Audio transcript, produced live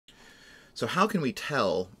So how can we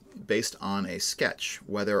tell, based on a sketch,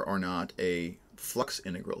 whether or not a flux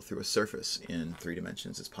integral through a surface in 3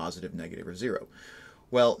 dimensions is positive, negative, or 0?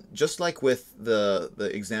 Well, just like with the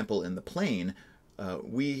example in the plane,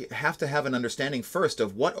 we have to have an understanding first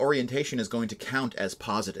of what orientation is going to count as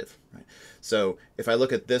positive. Right? So if I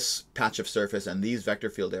look at this patch of surface and these vector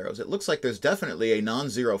field arrows, it looks like there's definitely a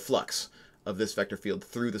non-zero flux of this vector field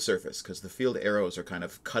through the surface, because the field arrows are kind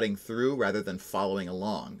of cutting through rather than following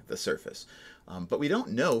along the surface. But we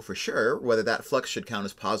don't know for sure whether that flux should count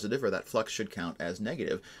as positive or that flux should count as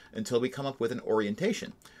negative until we come up with an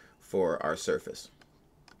orientation for our surface.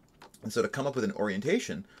 And so to come up with an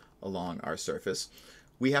orientation along our surface,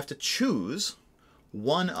 we have to choose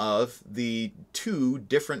one of the 2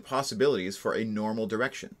 different possibilities for a normal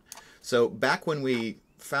direction. So back when we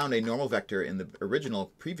found a normal vector in the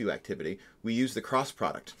original preview activity, we used the cross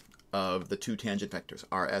product of the 2 tangent vectors,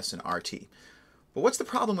 rs and rt. But what's the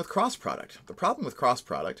problem with cross product? The problem with cross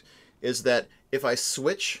product is that if I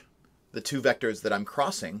switch the 2 vectors that I'm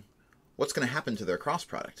crossing, what's going to happen to their cross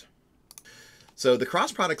product? So the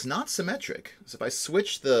cross product's not symmetric. So if I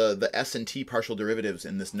switch the s and t partial derivatives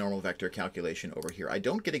in this normal vector calculation over here, I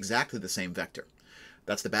don't get exactly the same vector.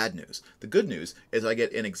 That's the bad news. The good news is I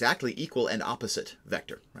get an exactly equal and opposite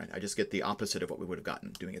vector. Right? I just get the opposite of what we would have gotten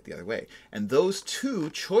doing it the other way. And those 2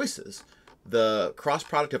 choices, the cross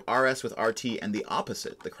product of rs with rt and the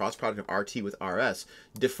opposite, the cross product of rt with rs,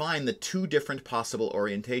 define the 2 different possible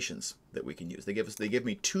orientations that we can use. They give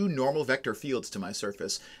me 2 normal vector fields to my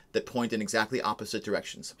surface that point in exactly opposite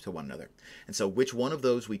directions to one another. And so which one of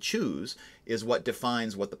those we choose is what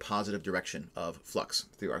defines what the positive direction of flux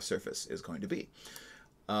through our surface is going to be.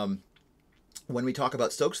 When we talk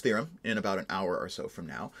about Stokes' theorem in about an hour or so from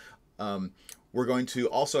now, we're going to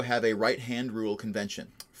also have a right-hand rule convention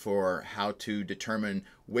for how to determine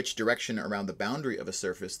which direction around the boundary of a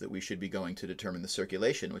surface that we should be going to determine the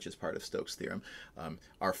circulation, which is part of Stokes' theorem.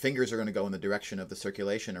 Our fingers are going to go in the direction of the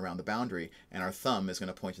circulation around the boundary, and our thumb is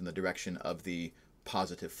going to point in the direction of the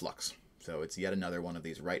positive flux. So it's yet another one of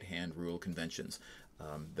these right-hand rule conventions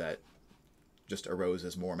that just arose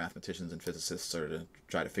as more mathematicians and physicists started to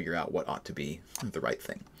try to figure out what ought to be the right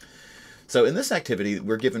thing. So in this activity,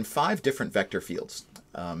 we're given 5 different vector fields,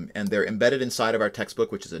 and they're embedded inside of our textbook,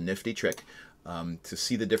 which is a nifty trick. To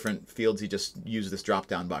see the different fields, you just use this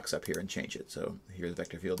drop-down box up here and change it. So here's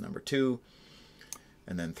vector field number 2,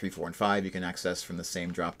 and then 3, 4, and 5 you can access from the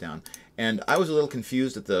same drop-down. And I was a little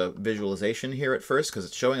confused at the visualization here at first because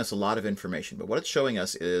it's showing us a lot of information. But what it's showing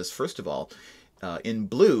us is, first of all, in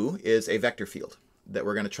blue is a vector field that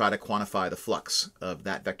we're going to try to quantify the flux of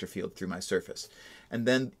that vector field through my surface. And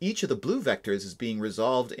then each of the blue vectors is being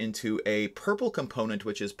resolved into a purple component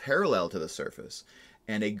which is parallel to the surface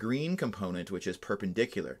and a green component which is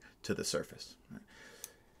perpendicular to the surface.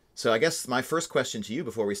 So I guess my first question to you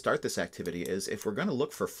before we start this activity is, if we're going to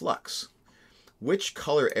look for flux, which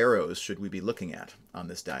color arrows should we be looking at on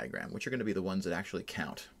this diagram? Which are going to be the ones that actually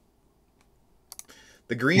count?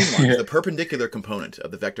 The green ones, the perpendicular component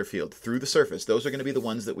of the vector field through the surface, those are going to be the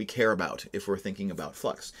ones that we care about if we're thinking about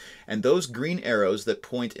flux. And those green arrows that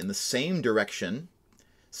point in the same direction,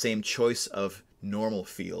 same choice of normal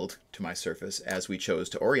field to my surface as we chose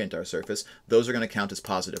to orient our surface, those are going to count as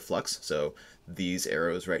positive flux. So these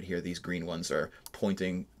arrows right here, these green ones, are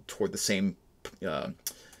pointing toward the same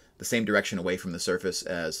direction away from the surface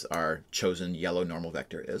as our chosen yellow normal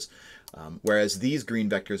vector is. Whereas these green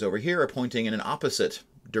vectors over here are pointing in an opposite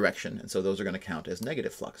direction, and so those are going to count as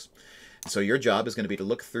negative flux. So your job is going to be to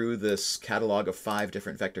look through this catalog of 5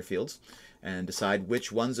 different vector fields and decide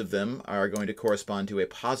which ones of them are going to correspond to a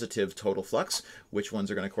positive total flux, which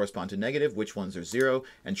ones are going to correspond to negative, which ones are 0,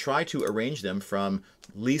 and try to arrange them from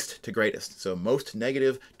least to greatest, so most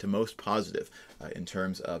negative to most positive in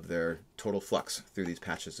terms of their total flux through these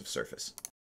patches of surface.